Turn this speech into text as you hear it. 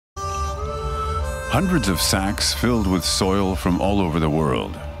Hundreds of sacks filled with soil from all over the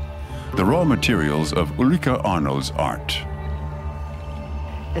world. The raw materials of Ulrike Arnold's art.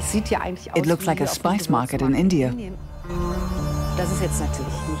 It looks like a spice market in India.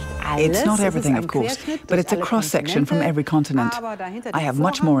 It's not everything, of course, but it's a cross-section from every continent. I have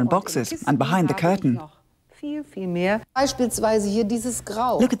much more in boxes, and behind the curtain.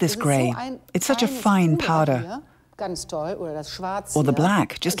 Look at this grey. It's such a fine powder. Or the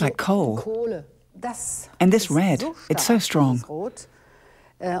black, just like coal. And this red, it's so strong.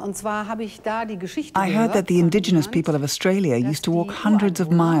 I heard that the indigenous people of Australia used to walk hundreds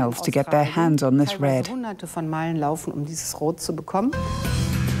of miles to get their hands on this red.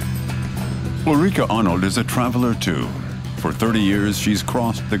 Ulrike Arnold is a traveler too. For 30 years she's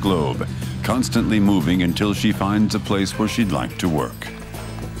crossed the globe, constantly moving until she finds a place where she'd like to work.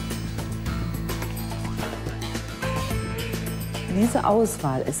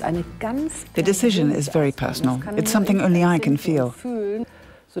 The decision is very personal. It's something only I can feel.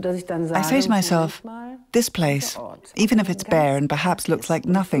 I say to myself, this place, even if it's bare and perhaps looks like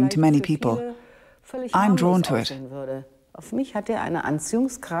nothing to many people, I'm drawn to it.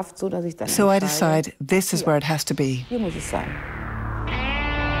 So I decide this is where it has to be.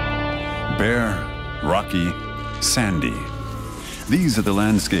 Bare, rocky, sandy. These are the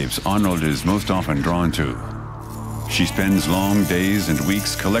landscapes Arnold is most often drawn to. She spends long days and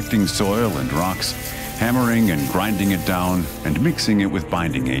weeks collecting soil and rocks, hammering and grinding it down and mixing it with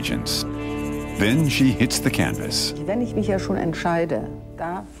binding agents. Then she hits the canvas.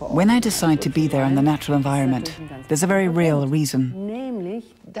 When I decide to be there in the natural environment, there's a very real reason.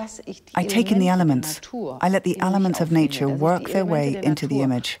 I take in the elements. I let the elements of nature work their way into the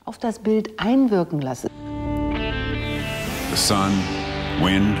image. The sun,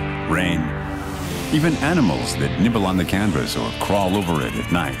 wind, rain, even animals that nibble on the canvas or crawl over it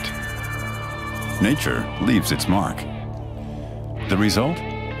at night. Nature leaves its mark. The result?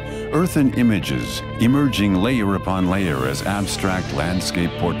 Earthen images emerging layer upon layer as abstract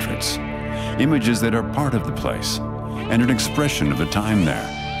landscape portraits. Images that are part of the place and an expression of the time there.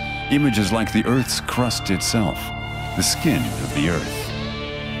 Images like the Earth's crust itself, the skin of the Earth.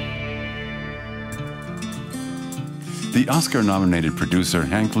 The Oscar-nominated producer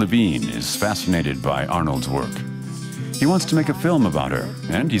Hank Levine is fascinated by Arnold's work. He wants to make a film about her,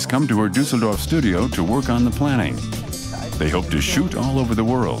 and he's come to her Düsseldorf studio to work on the planning. They hope to shoot all over the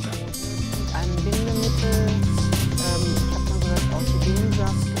world.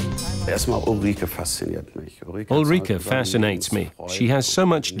 Ulrike fascinates me. She has so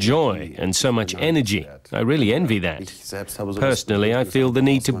much joy and so much energy. I really envy that. Personally, I feel the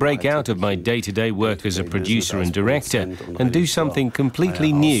need to break out of my day-to-day work as a producer and director and do something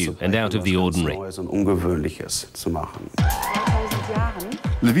completely new and out of the ordinary.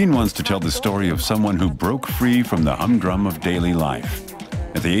 Levine wants to tell the story of someone who broke free from the humdrum of daily life.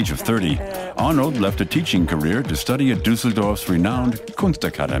 At the age of 30, Arnold left a teaching career to study at Düsseldorf's renowned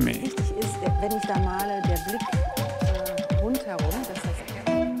Kunstakademie.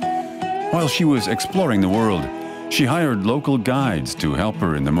 While she was exploring the world, she hired local guides to help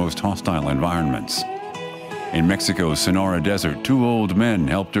her in the most hostile environments. In Mexico's Sonora Desert, 2 old men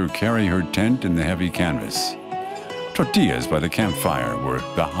helped her carry her tent in the heavy canvas. Tortillas by the campfire were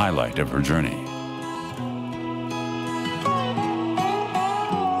the highlight of her journey.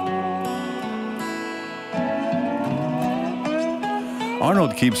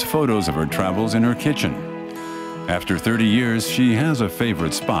 Arnold keeps photos of her travels in her kitchen. After 30 years, she has a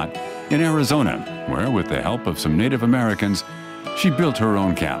favorite spot in Arizona, where, with the help of some Native Americans, she built her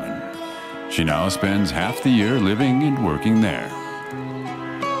own cabin. She now spends half the year living and working there.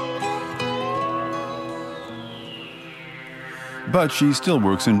 But she still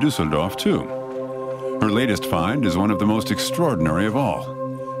works in Düsseldorf, too. Her latest find is one of the most extraordinary of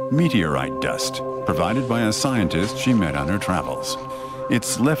all: meteorite dust, provided by a scientist she met on her travels.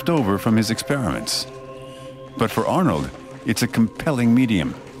 It's left over from his experiments. But for Arnold, it's a compelling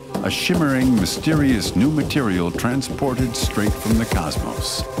medium, a shimmering, mysterious new material transported straight from the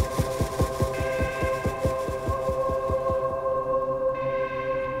cosmos.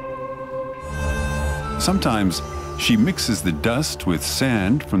 Sometimes she mixes the dust with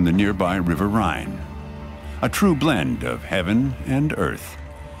sand from the nearby River Rhine, a true blend of heaven and earth.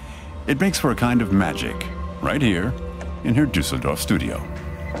 It makes for a kind of magic, right here in her Düsseldorf studio.